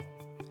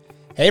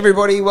Hey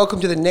everybody, welcome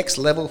to the Next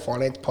Level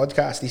Finance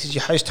Podcast. This is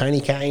your host Tony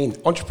Kane,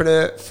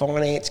 entrepreneur,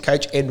 finance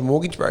coach and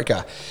mortgage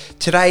broker.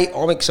 Today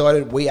I'm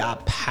excited, we are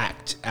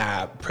packed.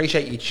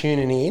 Appreciate you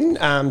tuning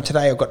in.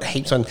 Today I've got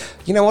heaps on.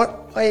 You know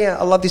what,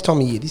 I love this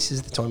time of year. This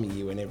is the time of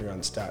year when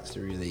everyone starts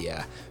to really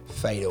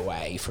fade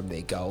away from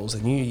their goals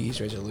and New Year's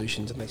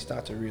resolutions, and they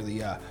start to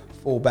really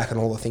fall back on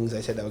all the things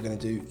they said they were going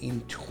to do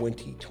in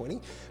 2020,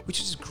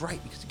 which is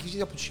great because it gives you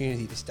the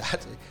opportunity to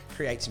start to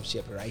create some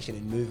separation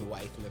and move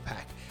away from the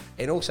pack.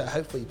 And also,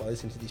 hopefully, by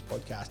listening to this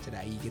podcast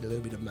today, you get a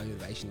little bit of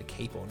motivation to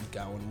keep on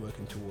going,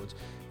 working towards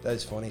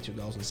those financial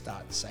goals and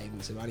start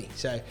saving some money.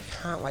 So,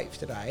 can't wait for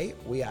today.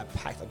 We are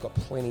packed. I've got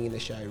plenty in the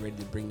show ready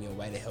to bring your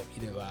way to help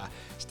you to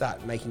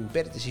start making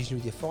better decisions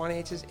with your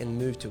finances and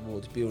move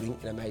towards building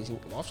an amazing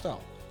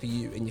lifestyle for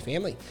you and your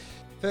family.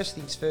 First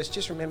things first,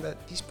 just remember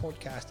this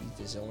podcast is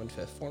designed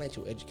for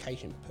financial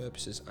education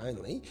purposes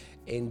only,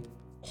 and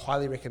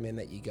highly recommend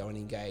that you go and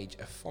engage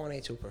a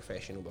financial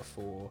professional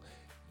before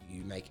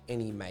you make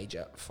any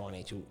major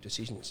financial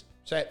decisions.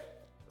 So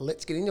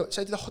let's get into it.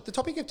 So the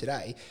topic of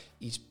today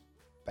is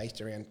based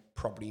around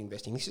property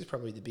investing. This is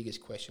probably the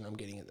biggest question I'm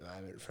getting at the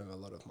moment from a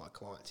lot of my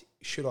clients.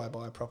 Should I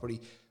buy a property?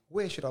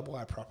 Where should I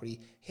buy a property?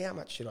 How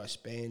much should I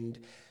spend?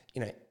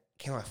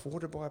 Can I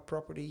afford to buy a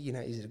property?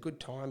 Is it a good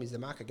time? Is the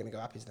market going to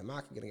go up? Is the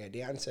market going to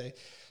go down? So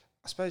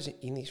I suppose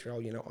in this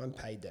role, I'm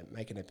paid to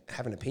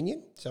have an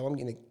opinion. So I'm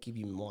going to give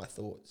you my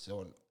thoughts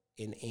on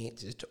and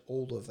answers to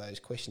all of those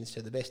questions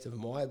to the best of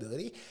my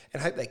ability,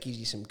 and hope that gives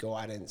you some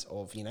guidance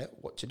of,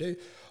 what to do.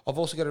 I've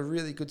also got a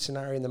really good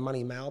scenario in the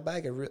money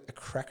mailbag, a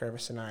cracker of a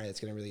scenario that's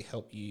going to really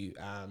help you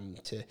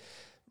to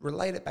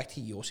relate it back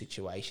to your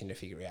situation to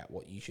figure out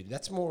what you should do.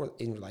 That's more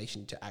in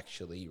relation to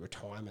actually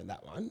retirement,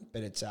 that one,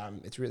 but it's a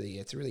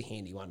really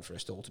handy one for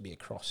us all to be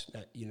across,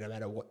 no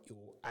matter what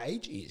your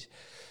age is.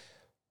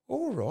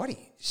 Alrighty,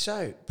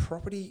 so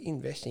property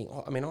investing.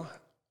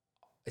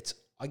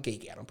 I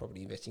geek out on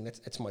property investing.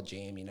 That's my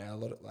jam. A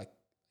lot of,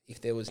 if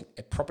there was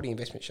a property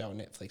investment show on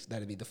Netflix,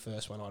 that'd be the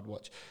first one I'd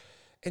watch.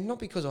 And not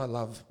because I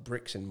love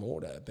bricks and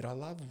mortar, but I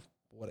love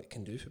what it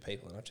can do for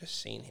people. And I've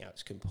just seen how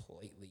it's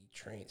completely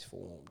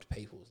transformed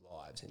people's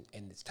lives,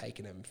 and it's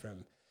taken them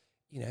from,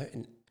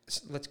 and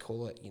let's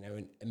call it,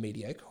 a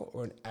mediocre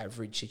or an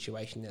average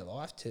situation in their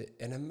life to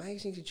an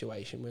amazing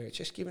situation where it's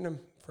just given them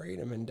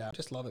freedom. And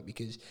just love it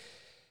because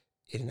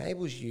it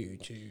enables you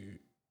to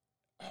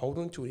hold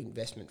on to an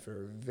investment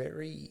for a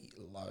very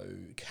low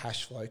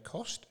cash flow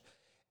cost.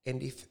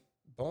 And if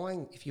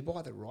you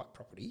buy the right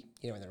property,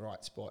 in the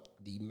right spot,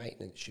 the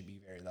maintenance should be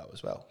very low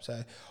as well. So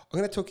I'm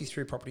going to talk you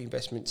through property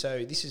investment.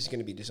 So this is going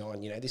to be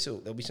designed,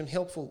 there'll be some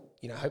helpful,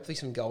 hopefully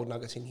some gold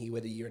nuggets in here,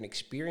 whether you're an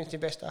experienced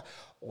investor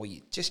or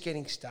you're just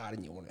getting started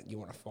and you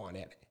want to find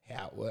out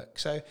how it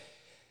works. So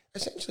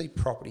essentially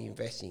property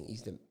investing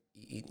is the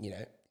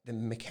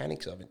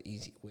mechanics of it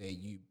is where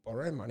you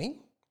borrow money,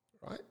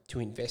 right, to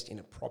invest in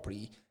a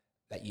property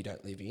that you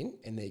don't live in,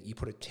 and that you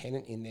put a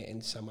tenant in there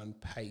and someone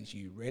pays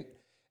you rent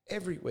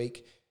every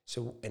week.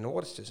 So, and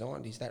what it's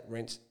designed is that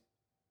rent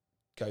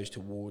goes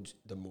towards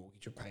the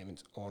mortgage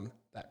repayments on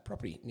that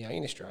property. Now,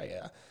 in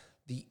Australia,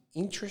 the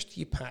interest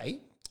you pay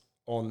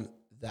on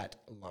that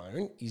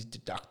loan is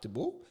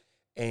deductible,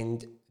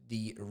 and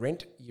the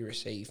rent you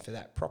receive for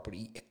that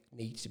property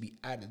needs to be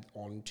added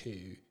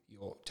onto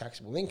your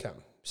taxable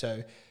income.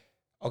 So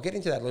I'll get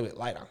into that a little bit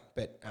later,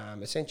 but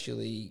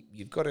essentially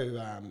you've got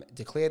to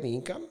declare the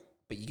income,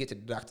 but you get to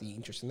deduct the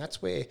interest, and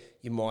that's where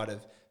you might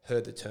have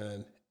heard the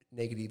term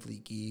negatively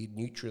geared,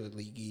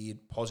 neutrally geared,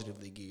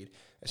 positively geared.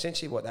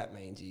 Essentially what that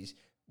means is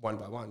one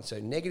by one. So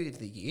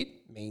negatively geared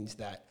means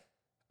that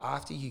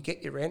after you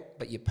get your rent,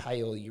 but you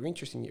pay all your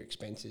interest and your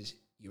expenses,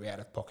 you're out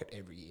of pocket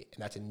every year,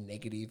 and that's a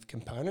negative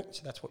component.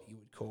 So that's what you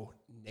would call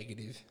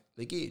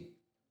negatively geared.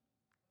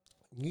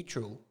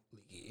 Neutrally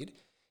geared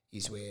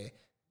is where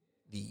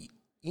the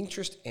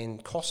interest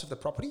and cost of the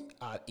property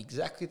are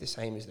exactly the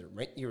same as the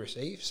rent you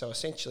receive. So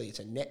essentially it's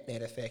a net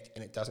effect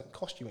and it doesn't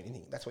cost you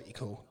anything. That's what you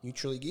call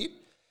neutrally geared.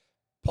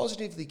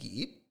 Positively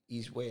geared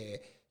is where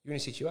you're in a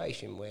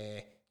situation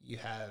where you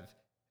have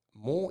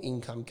more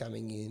income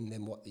coming in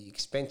than what the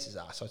expenses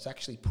are. So it's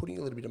actually putting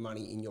a little bit of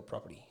money in your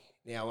property.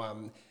 Now,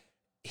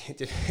 it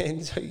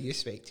depends who you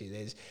speak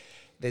to.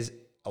 There's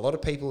a lot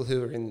of people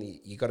who are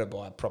you got to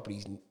buy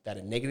properties that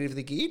are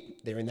negatively geared.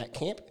 They're in that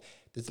camp.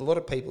 There's a lot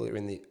of people who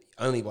are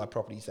only buy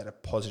properties that are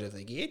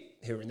positively geared,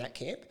 who are in that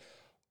camp.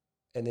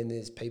 And then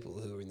there's people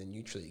who are in the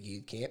neutrally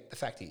geared camp. The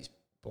fact is,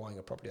 buying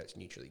a property that's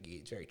neutrally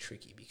geared is very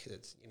tricky because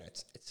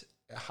it's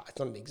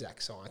not an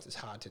exact science. It's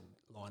hard to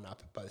line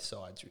up both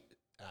sides,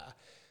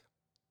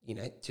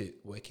 to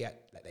work out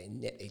that they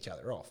net each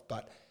other off.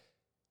 But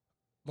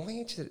my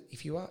answer,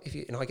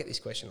 and I get this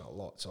question a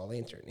lot, so I'll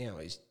answer it now,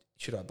 is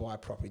should I buy a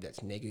property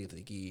that's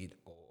negatively geared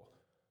or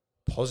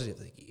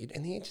positively geared?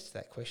 And the answer to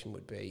that question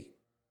would be,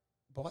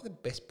 buy the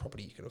best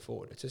property you can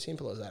afford. It's as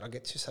simple as that. I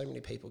get to so many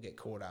people get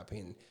caught up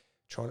in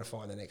trying to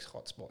find the next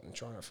hotspot and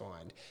trying to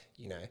find,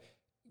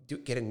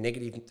 get a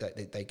negative.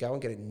 They go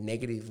and get a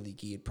negatively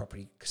geared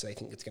property because they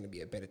think it's going to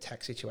be a better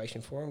tax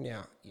situation for them.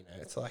 Now,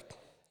 it's like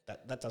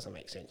that doesn't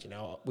make sense.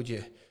 Would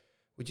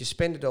you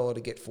spend $1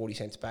 to get 40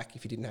 cents back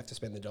if you didn't have to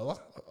spend the dollar?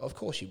 Of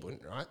course you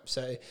wouldn't, right?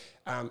 So,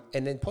 and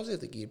then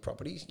positively geared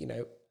properties,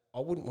 I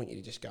wouldn't want you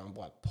to just go and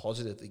buy a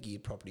positively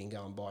geared property and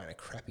go and buy in a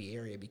crappy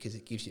area because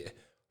it gives you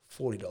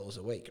 $40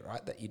 a week,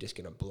 right? That you're just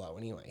going to blow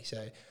anyway.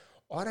 So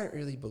I don't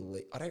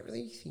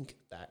really think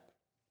that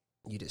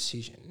your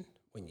decision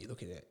when you're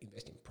looking at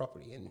investing in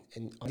property, and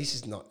this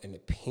is not an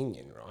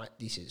opinion, right?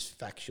 This is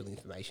factual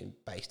information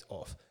based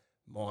off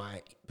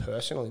my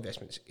personal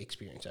investment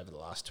experience over the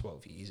last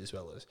 12 years, as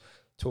well as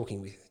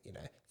talking with,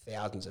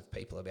 thousands of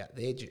people about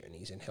their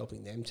journeys and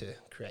helping them to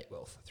create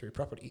wealth through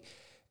property.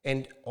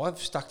 And I've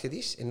stuck to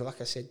this, and like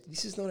I said,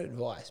 this is not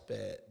advice,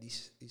 but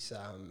this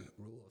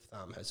rule of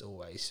thumb has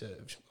always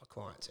served my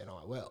clients and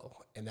I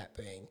well, and that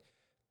being,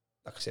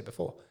 like I said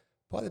before,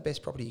 buy the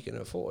best property you can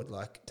afford.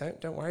 Like,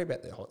 don't worry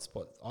about the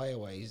hotspot. I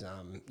always,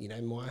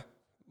 my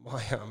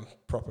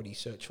property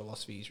search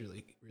philosophy is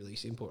really, really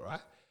simple,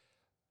 right?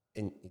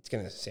 And it's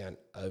going to sound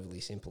overly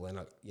simple, and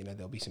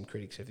there'll be some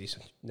critics of this,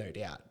 no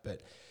doubt,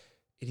 but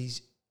it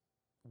is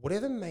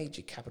whatever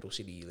major capital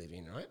city you live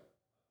in, right?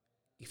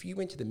 If you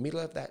went to the middle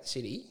of that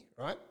city,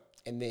 right,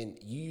 and then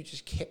you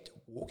just kept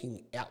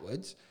walking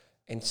outwards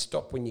and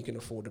stop when you can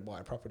afford to buy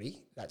a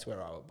property, that's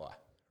where I would buy,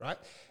 right?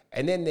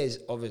 And then there's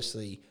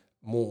obviously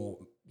more,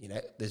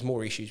 there's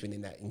more issues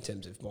within that in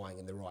terms of buying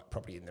in the right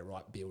property, in the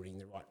right building,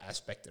 the right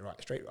aspect, the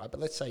right street, right? But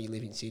let's say you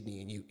live in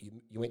Sydney and you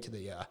went to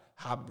the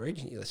Harbour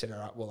Bridge and you said, all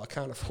right, well, I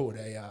can't afford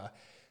a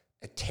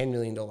 $10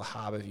 million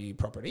Harbour View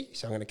property,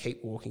 so I'm going to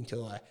keep walking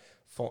till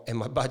and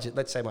my budget,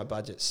 let's say my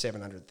budget's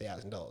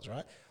 $700,000,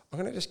 right? I'm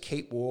going to just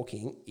keep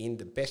walking in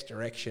the best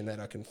direction that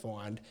I can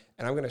find,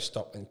 and I'm going to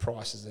stop when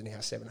prices are now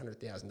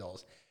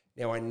 $700,000.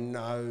 Now, I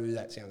know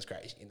that sounds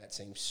crazy, and that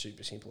seems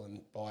super simple,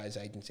 and buyers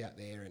agents out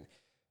there and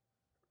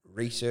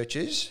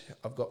researchers,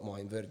 I've got my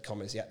inverted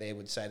commas out there,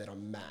 would say that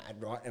I'm mad,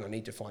 right? And I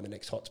need to find the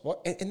next hotspot.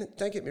 And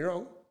don't get me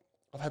wrong,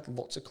 I've had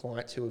lots of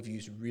clients who have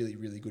used really,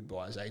 really good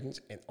buyer's agents,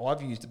 and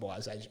I've used a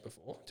buyer's agent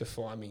before to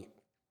find me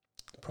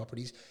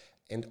properties,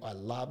 and I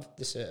love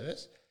the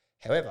service.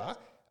 However,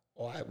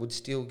 I would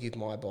still give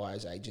my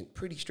buyer's agent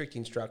pretty strict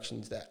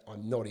instructions that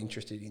I'm not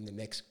interested in the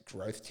next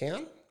growth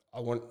town. I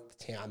want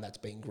the town that's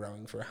been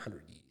growing for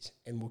 100 years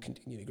and will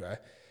continue to grow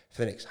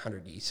for the next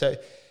 100 years. So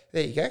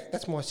there you go.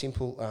 That's my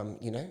simple,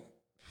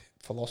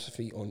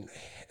 philosophy on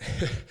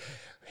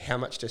how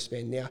much to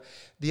spend. Now,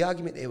 the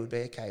argument there would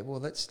be, okay,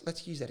 well,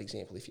 let's use that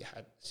example. If you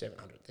had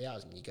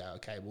 700,000, you go,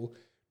 okay, well,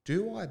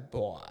 do I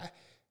buy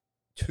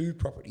 2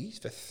 properties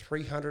for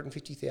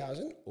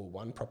 350,000 or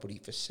 1 property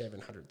for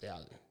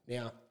 700,000?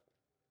 Now,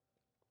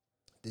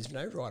 there's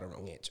no right or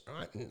wrong answer,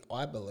 right? And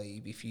I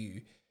believe if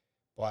you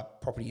buy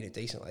property in a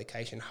decent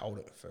location, hold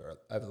it for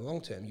over the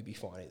long term, you'll be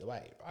fine either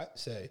way, right?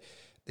 So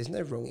there's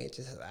no wrong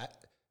answer to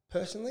that.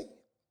 Personally,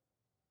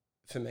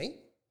 for me,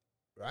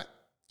 right,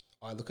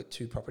 I look at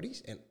 2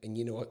 properties and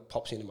you know what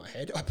pops into my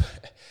head?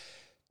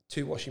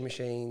 2 washing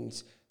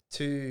machines,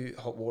 2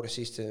 hot water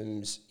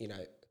systems,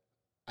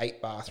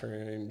 8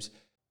 bathrooms,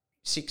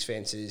 6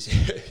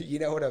 fences. You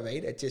know what I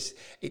mean?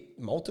 It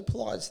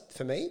multiplies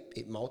for me.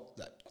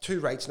 2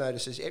 rates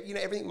notices,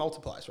 everything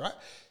multiplies, right?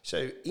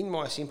 So in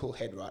my simple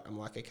head, right, I'm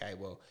like, okay,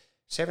 well,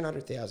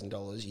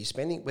 $700,000 you're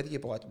spending, whether you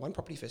buy 1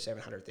 property for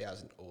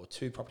 700,000 or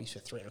 2 properties for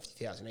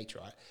 350,000 each,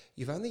 right?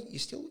 You're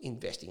still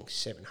investing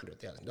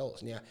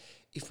 $700,000. Now,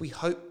 if we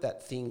hope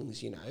that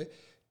things,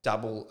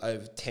 double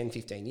over 10,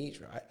 15 years,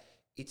 right?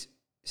 It's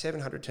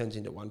 700 turns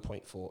into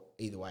 1.4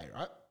 either way,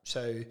 right?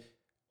 So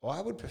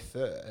I would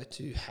prefer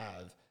to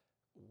have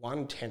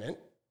 1 tenant,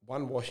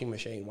 1 washing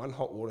machine, 1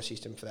 hot water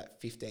system for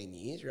that 15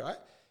 years, right?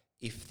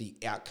 If the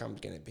outcome's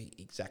going to be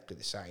exactly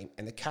the same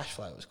and the cash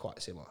flow is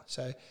quite similar.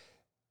 So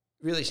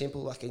really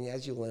simple, and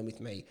as you'll learn with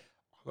me,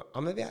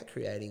 I'm about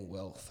creating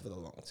wealth for the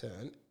long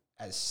term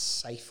as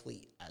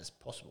safely as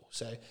possible.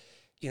 So,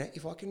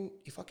 if I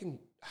can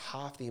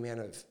half the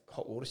amount of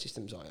hot water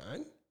systems I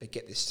own, but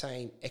get the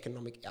same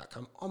economic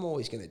outcome, I'm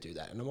always going to do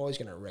that, and I'm always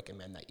going to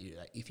recommend that you do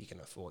that if you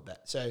can afford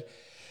that. So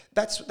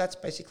that's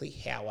basically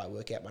how I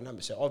work out my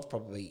numbers. So I've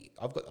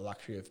got the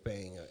luxury of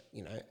being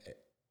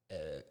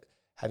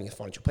having a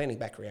financial planning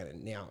background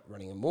and now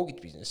running a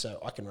mortgage business, so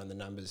I can run the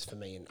numbers for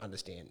me and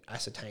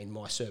ascertain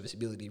my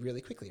serviceability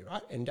really quickly,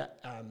 right? And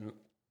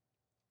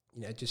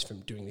just from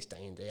doing this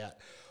day in, day out,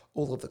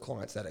 all of the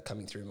clients that are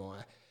coming through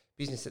my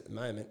business at the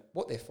moment,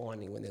 what they're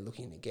finding when they're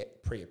looking to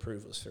get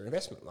pre-approvals for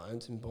investment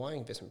loans and buying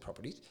investment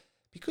properties,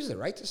 because the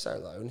rates are so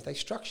low, and if they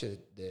structure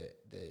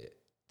the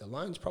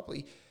loans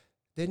properly,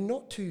 they're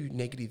not too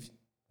negatively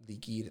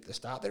geared at the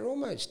start.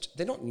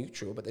 They're not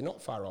neutral, but they're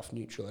not far off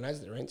neutral. And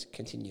as the rents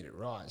continue to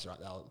rise, right,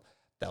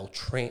 they'll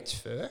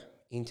transfer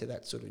into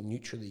that sort of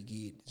neutrally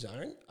geared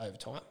zone over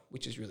time,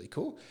 which is really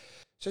cool.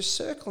 So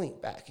circling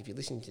back, if you're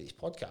listening to this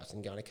podcast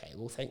and going, okay,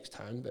 well, thanks,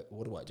 Tone, but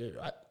what do I do,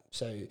 right?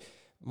 So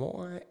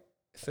my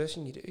first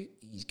thing you do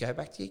is go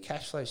back to your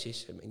cash flow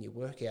system and you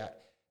work out,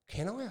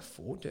 can I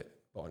afford to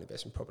buy an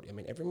investment property? I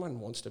mean, everyone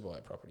wants to buy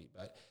a property,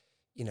 but,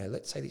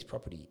 let's say this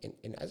property,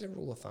 and as a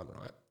rule of thumb,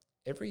 right,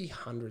 every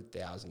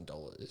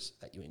 $100,000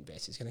 that you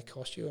invest is going to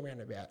cost you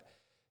around about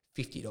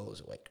 $50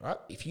 a week, right?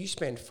 If you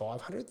spend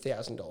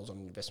 $500,000 on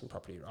an investment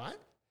property, right,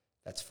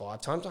 that's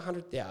 5 times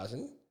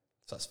 100,000.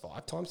 So that's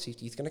 5 times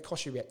 50. It's going to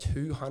cost you about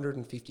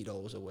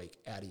 $250 a week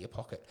out of your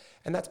pocket.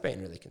 And that's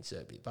being really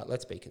conservative, but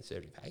let's be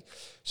conservative, hey?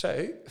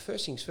 So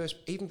first things first,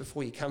 even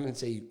before you come and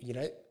see,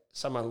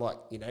 someone like,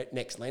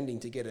 Next Lending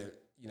to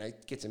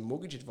get some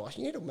mortgage advice,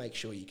 you need to make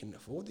sure you can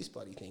afford this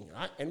bloody thing,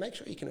 right? And make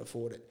sure you can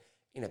afford it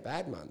in a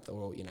bad month,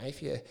 or,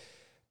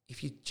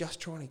 if you're just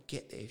trying to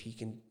get there, if you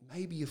can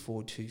maybe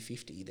afford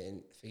 $250,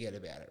 then forget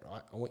about it,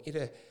 right?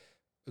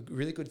 A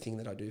really good thing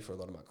that I do for a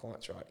lot of my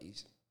clients, right,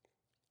 is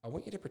I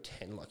want you to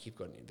pretend like you've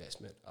got an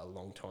investment a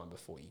long time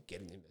before you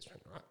get an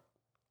investment, right?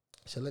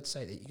 So let's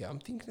say that you go, I'm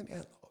thinking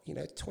about,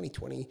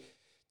 2020,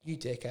 new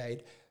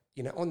decade,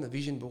 on the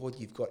vision board,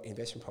 you've got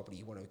investment property,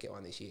 you want to get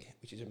one this year,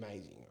 which is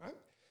amazing, right?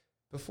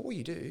 Before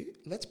you do,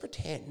 let's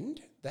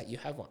pretend that you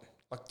have one.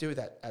 Like, do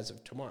that as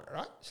of tomorrow,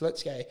 right? So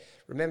let's go,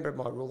 remember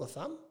my rule of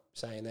thumb,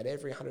 saying that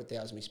every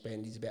 100,000 we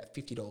spend is about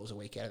 $50 a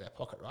week out of our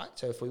pocket, right?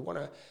 So if we want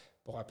to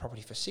buy a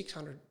property for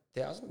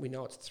 600,000, we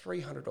know it's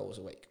 $300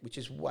 a week, which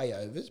is way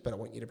overs, but I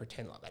want you to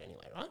pretend like that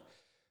anyway, right?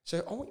 So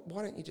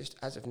why don't you just,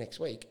 as of next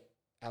week,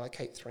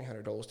 allocate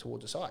 $300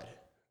 towards the side,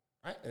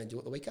 right? And then do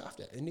it the week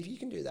after. And if you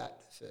can do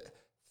that for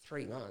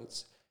 3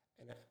 months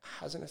and it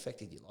hasn't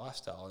affected your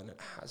lifestyle and it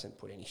hasn't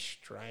put any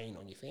strain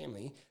on your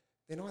family,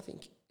 then I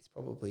think it's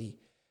probably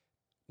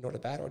not a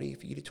bad idea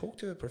for you to talk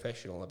to a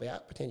professional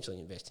about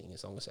potentially investing,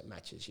 as long as it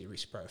matches your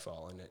risk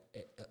profile and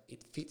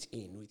it fits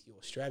in with your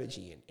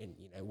strategy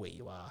and where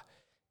you are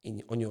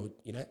on your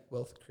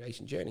wealth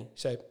creation journey.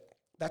 So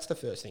that's the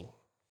first thing.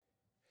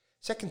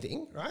 Second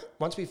thing, right?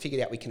 Once we've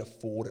figured out we can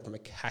afford it from a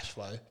cash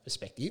flow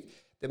perspective,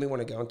 then we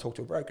want to go and talk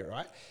to a broker,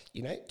 right?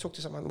 Talk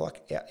to someone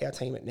like our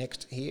team at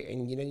Next here,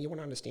 and you want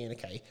to understand,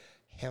 okay,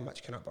 how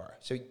much can I borrow?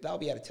 So they'll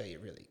be able to tell you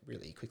really,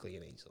 really quickly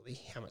and easily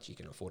how much you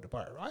can afford to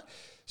borrow, right?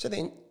 So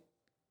then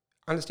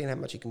understand how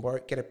much you can borrow,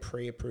 get a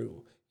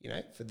pre-approval,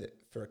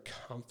 for a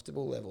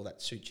comfortable level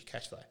that suits your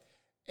cash flow.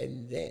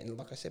 And then,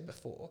 like I said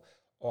before,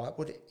 I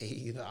would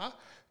either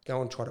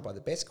go and try to buy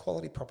the best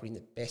quality property in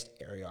the best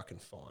area I can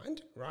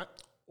find, right?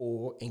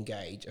 Or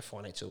engage a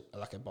financial,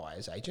 like a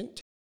buyer's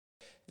agent.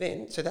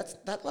 Then, so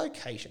that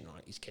location,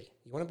 right, is key.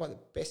 You want to buy the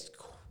best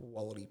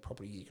quality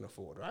property you can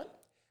afford, right?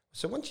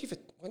 So once you've,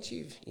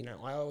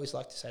 I always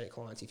like to say to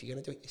clients, if you're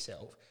going to do it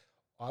yourself,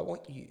 I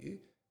want you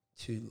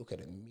to look at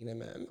a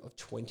minimum of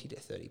 20 to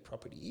 30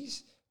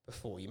 properties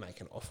before you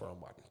make an offer on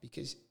one.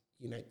 Because,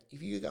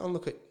 if you go and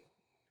look at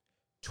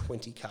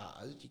 20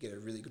 cars, you get a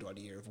really good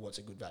idea of what's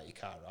a good value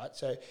car, right?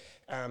 So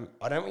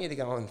I don't want you to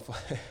go and,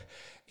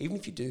 even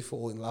if you do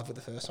fall in love with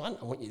the first one,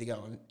 I want you to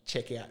go and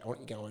check out, I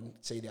want you to go and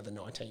see the other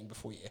 19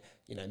 before you,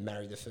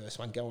 marry the first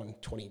one. Go on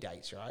 20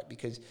 dates, right?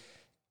 Because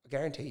I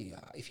guarantee you,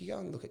 if you go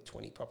and look at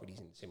 20 properties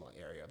in a similar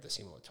area of the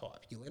similar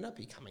type, you'll end up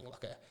becoming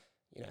like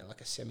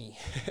a semi,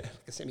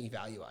 like a semi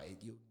valuated.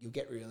 You'll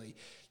get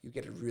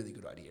a really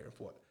good idea of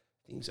what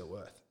things are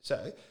worth.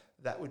 So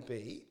that would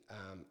be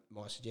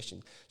my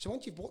suggestion. So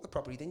once you've bought the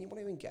property, then you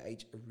want to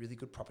engage a really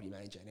good property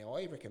manager. Now,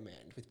 I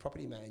recommend with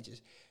property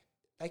managers,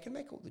 they can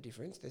make all the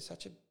difference. There's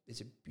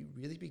a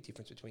really big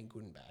difference between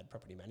good and bad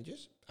property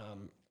managers.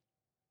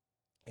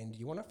 And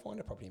you want to find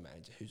a property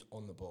manager who's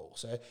on the ball.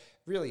 So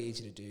really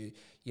easy to do.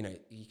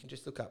 You can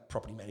just look up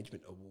property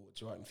management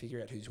awards, right, and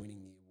figure out who's winning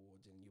the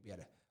awards, and you'll be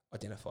able to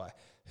identify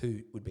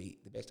who would be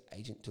the best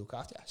agent to look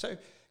after. So,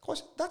 of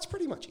course, that's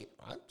pretty much it,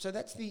 right? So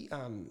that's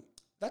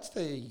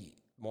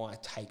my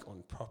take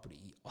on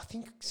property. I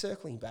think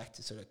circling back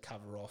to sort of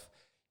cover off,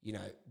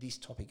 this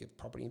topic of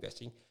property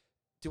investing,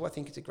 do I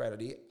think it's a great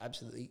idea?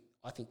 Absolutely.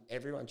 I think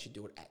everyone should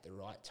do it at the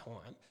right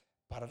time,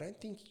 but I don't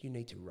think you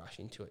need to rush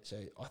into it.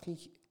 So I think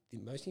the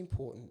most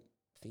important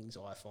things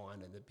I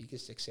find and the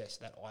biggest success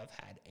that I've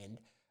had and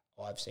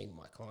I've seen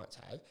my clients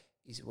have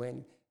is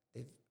when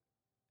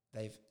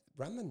they've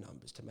run the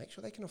numbers to make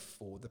sure they can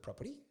afford the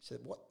property. So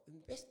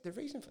the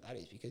reason for that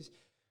is because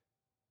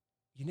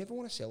you never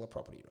want to sell a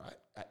property,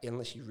 right?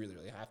 Unless you really,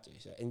 really have to.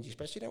 So, and you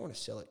especially don't want to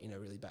sell it in a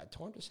really bad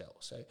time to sell.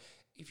 So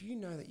if you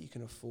know that you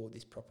can afford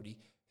this property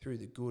through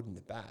the good and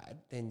the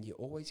bad, then you're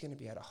always going to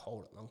be able to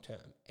hold it long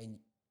term. And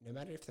no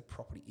matter if the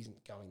property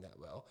isn't going that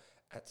well,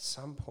 at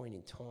some point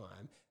in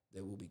time,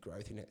 there will be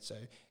growth in it. So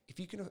if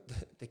you can,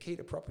 the key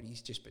to property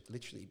is just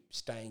literally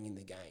staying in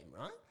the game,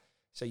 right?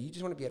 So you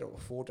just want to be able to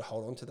afford to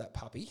hold on to that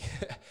puppy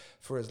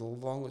for as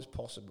long as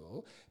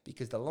possible,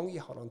 because the longer you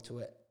hold on to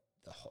it,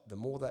 the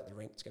more that the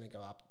rent's going to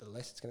go up, the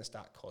less it's going to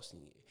start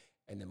costing you,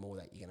 and the more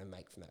that you're going to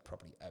make from that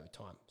property over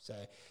time. So,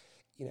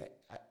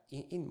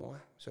 in my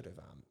sort of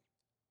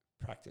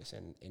practice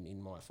and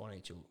in my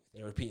financial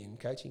therapy and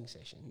coaching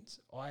sessions,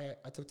 I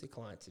talk to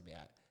clients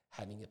about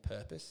having a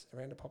purpose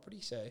around a property.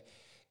 So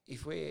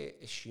if we're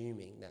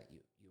assuming that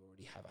you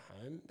already have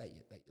a home that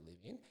you live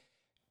in,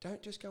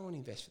 don't just go and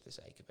invest for the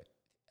sake of it.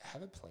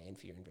 Have a plan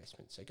for your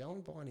investment. So go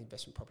and buy an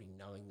investment property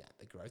knowing that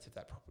the growth of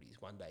that property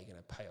is one day going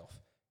to pay off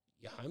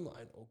your home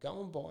loan, or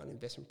go and buy an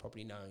investment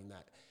property knowing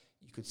that,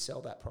 you could sell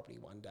that property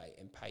one day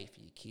and pay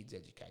for your kids'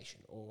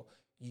 education, or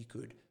you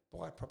could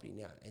buy a property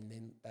now and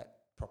then that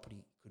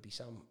property could be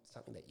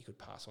something that you could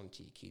pass on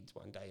to your kids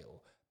one day,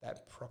 or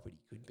that property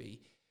could be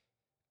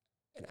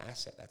an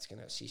asset that's going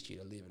to assist you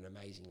to live an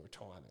amazing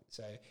retirement.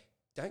 So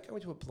don't go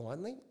into it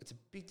blindly. It's a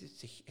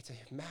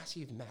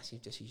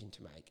massive decision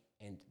to make,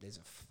 and there's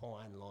a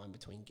fine line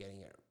between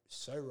getting it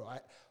so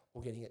right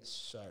or getting it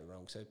so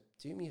wrong. So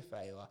do me a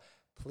favor,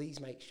 please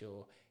make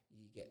sure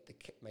you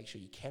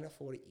can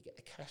afford it, you get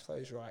the cash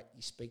flows right,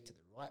 you speak to the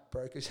right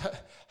brokers.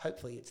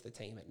 Hopefully it's the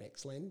team at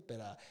NextLend,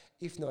 but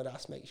if not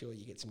us, make sure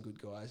you get some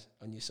good guys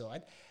on your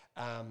side,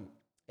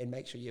 and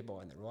make sure you're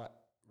buying the right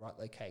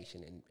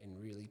location,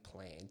 and really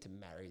plan to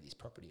marry this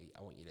property.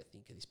 I want you to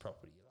think of this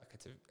property like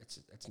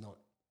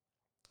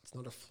it's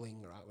not a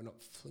fling, right? We're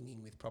not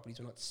flinging with properties.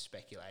 We're not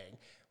speculating.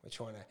 We're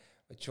trying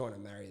to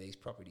marry these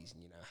properties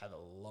and have a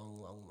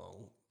long,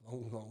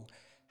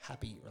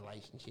 happy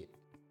relationship.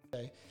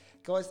 So,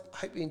 guys, I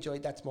hope you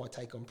enjoyed. That's my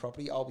take on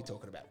property. I'll be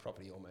talking about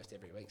property almost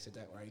every week, so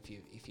don't worry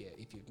if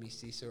you've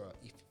missed this, or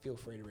if feel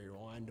free to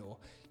rewind, or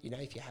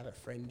if you have a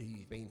friend who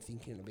you've been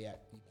talking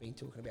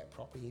about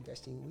property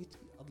investing with,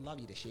 I'd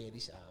love you to share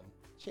this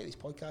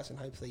podcast, and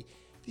hopefully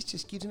this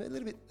just gives them a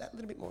little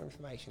bit more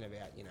information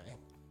about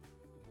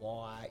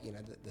why,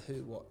 the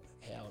who, what,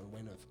 how, and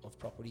when of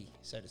property,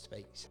 so to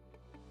speak.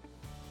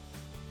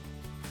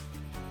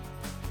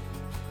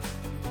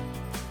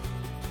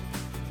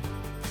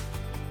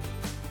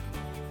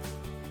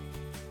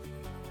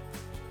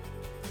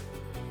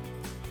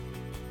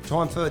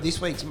 Time for this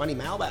week's Money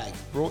Mailbag,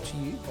 brought to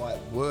you by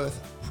Worth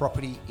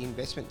Property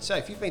Investment. So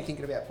if you've been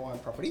thinking about buying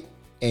property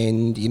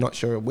and you're not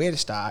sure where to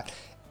start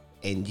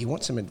and you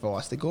want some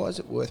advice, the guys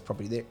at Worth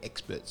Property, they're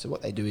experts. So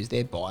what they do is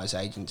they're buyer's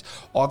agents.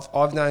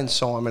 I've known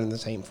Simon and the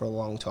team for a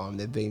long time.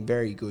 They've been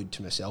very good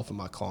to myself and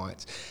my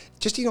clients,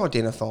 just in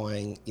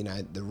identifying,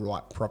 the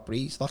right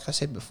properties. Like I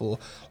said before,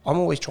 I'm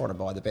always trying to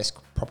buy the best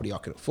property I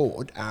can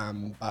afford,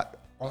 but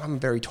I'm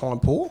very time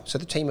poor, so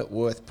the team at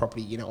Worth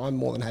Property, I'm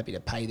more than happy to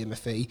pay them a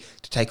fee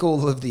to take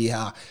all of the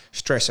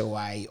stress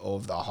away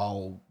of the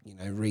whole,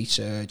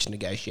 research,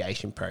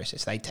 negotiation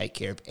process. They take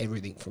care of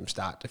everything from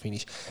start to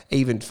finish,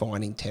 even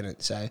finding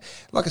tenants. So,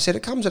 like I said,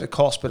 it comes at a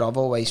cost, but I've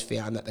always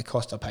found that the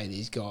cost I pay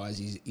these guys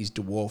is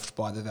dwarfed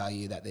by the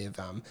value that they've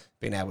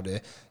been able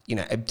to,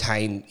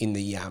 obtain in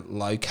the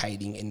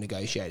locating and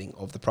negotiating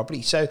of the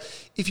property. So,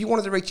 if you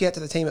wanted to reach out to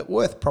the team at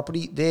Worth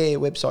Property, their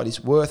website is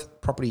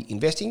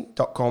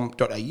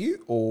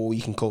worthpropertyinvesting.com.au, or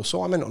you can call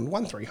Simon on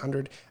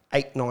 1300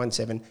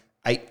 897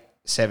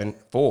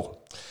 874.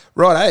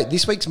 Righto,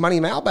 this week's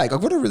Money Mailbag.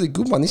 I've got a really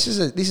good one. This is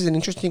an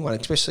interesting one,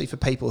 especially for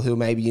people who are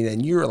maybe in a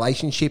new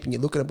relationship and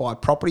you're looking to buy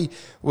property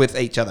with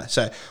each other.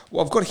 So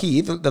what I've got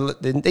here,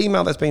 the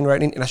email that's been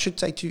written in, and I should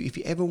say too, if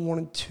you ever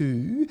wanted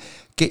to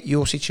get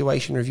your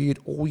situation reviewed,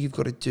 all you've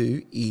got to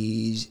do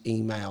is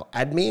email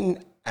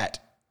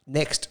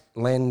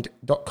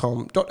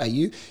admin@nextlend.com.au.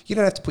 You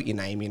don't have to put your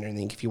name in or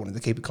anything if you wanted to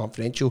keep it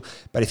confidential,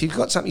 but if you've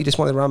got something you just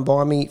want to run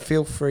by me,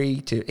 feel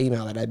free to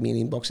email that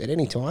admin inbox at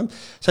any time.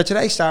 So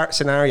today's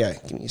scenario,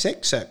 give me a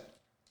sec. So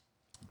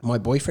my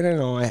boyfriend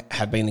and I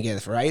have been together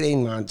for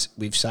 18 months.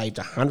 We've saved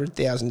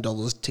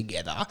 $100,000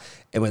 together,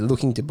 and we're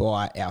looking to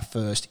buy our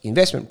first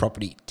investment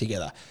property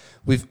together.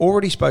 We've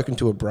already spoken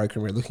to a broker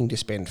and we're looking to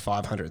spend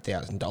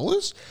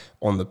 $500,000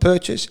 on the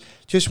purchase.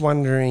 Just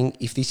wondering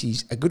if this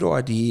is a good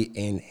idea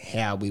and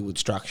how we would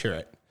structure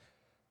it.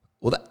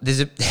 Well, there's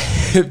a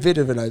bit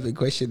of an open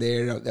question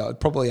there, and I'd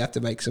probably have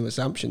to make some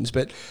assumptions,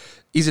 but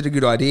is it a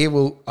good idea?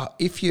 Well,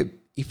 if your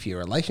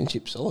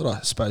relationship's solid, I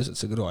suppose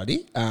it's a good idea.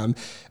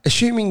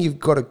 Assuming you've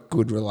got a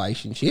good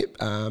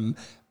relationship,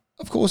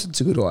 of course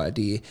it's a good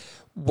idea.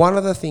 One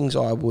of the things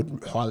I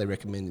would highly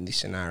recommend in this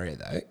scenario,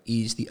 though,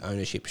 is the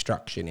ownership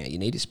structure. Now, you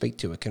need to speak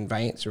to a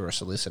conveyancer or a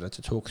solicitor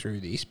to talk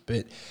through this,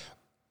 but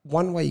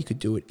one way you could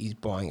do it is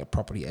buying a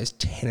property as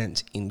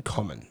tenants in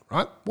common,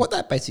 right? What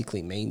that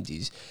basically means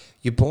is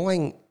you're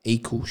buying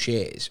equal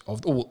shares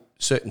of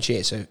certain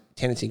shares. So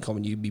tenants in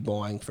common, you'd be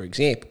buying, for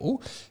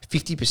example,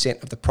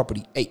 50% of the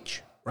property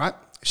each, right?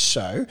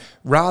 So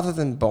rather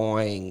than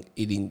buying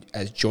it in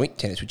as joint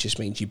tenants, which just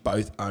means you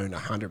both own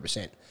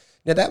 100%.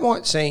 Now, that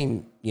might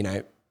seem,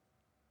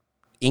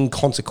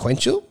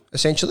 inconsequential,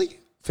 essentially,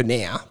 for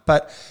now,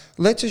 but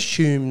let's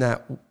assume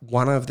that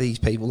one of these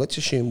people, were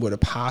to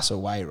pass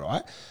away,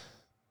 right?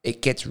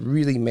 It gets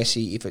really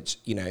messy if it's,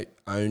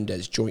 owned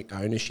as joint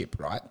ownership,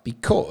 right?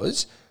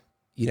 Because,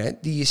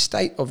 the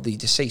estate of the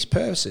deceased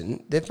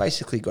person, they've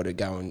basically got to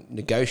go and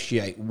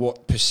negotiate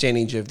what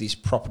percentage of this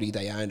property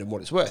they own and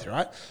what it's worth,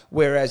 right?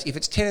 Whereas if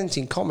it's tenants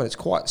in common, it's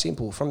quite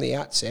simple. From the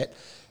outset,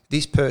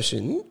 this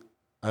person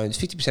owns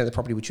 50% of the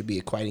property, which would be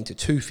equating to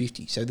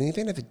 $250. So in the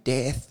event of a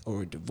death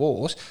or a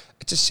divorce,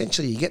 it's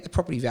essentially you get the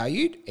property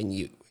valued and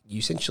you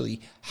essentially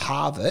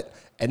halve it,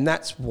 and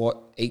that's what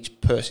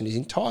each person is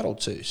entitled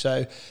to.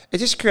 So it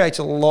just creates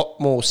a lot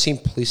more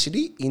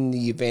simplicity in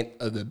the event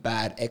of a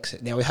bad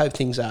exit. Now, we hope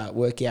things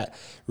work out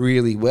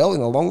really well in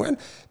the long run,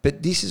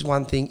 but this is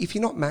one thing. If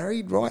you're not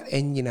married, right,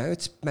 and,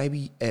 it's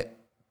maybe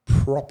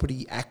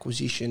property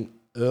acquisition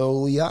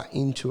earlier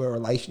into a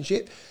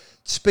relationship,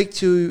 speak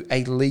to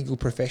a legal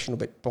professional,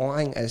 but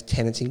buying as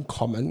tenants in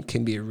common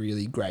can be a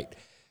really great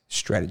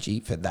strategy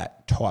for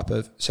that type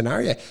of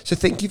scenario. So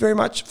thank you very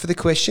much for the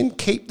question.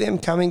 Keep them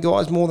coming,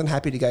 guys. More than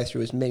happy to go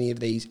through as many of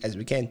these as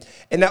we can.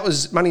 And that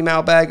was Money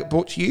Mailbag,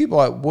 brought to you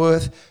by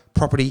Worth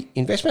Property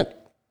Investment.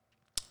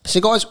 So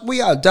guys,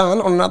 we are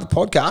done on another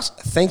podcast.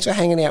 Thanks for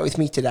hanging out with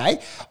me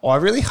today. I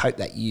really hope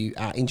that you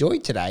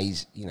enjoyed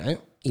today's,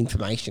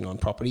 information on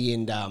property.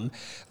 And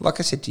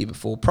like I said to you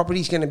before, property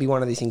is going to be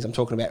one of these things I'm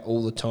talking about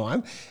all the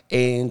time.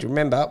 And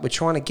remember, we're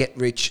trying to get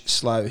rich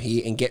slow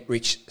here and get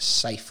rich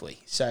safely.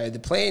 So the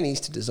plan is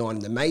to design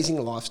an amazing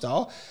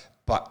lifestyle,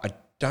 but I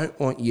don't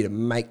want you to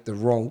make the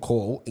wrong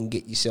call and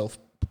get yourself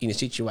in a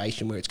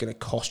situation where it's going to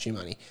cost you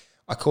money.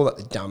 I call it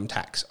the dumb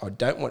tax. I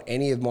don't want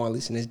any of my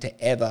listeners to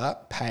ever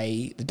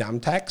pay the dumb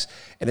tax.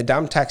 And the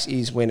dumb tax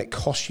is when it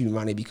costs you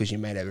money because you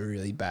made a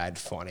really bad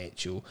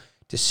financial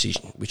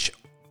decision, which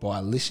by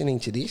listening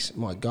to this,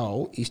 my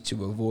goal is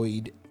to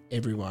avoid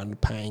everyone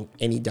paying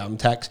any dumb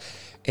tax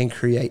and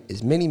create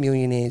as many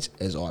millionaires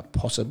as I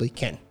possibly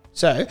can.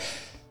 So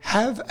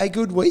have a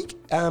good week.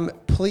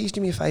 Please do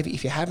me a favor,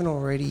 if you haven't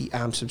already,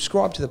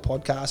 subscribe to the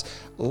podcast.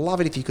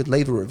 Love it if you could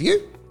leave a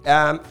review.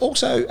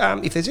 Also,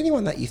 if there's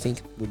anyone that you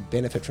think would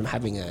benefit from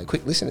having a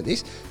quick listen to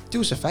this,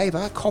 do us a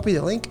favor, copy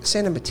the link,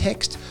 send them a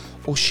text,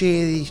 or share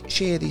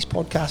these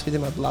podcasts with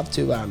them. I'd love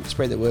to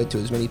spread the word to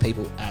as many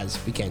people as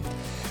we can.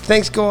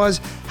 Thanks, guys.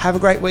 Have a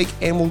great week,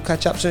 and we'll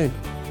catch up soon.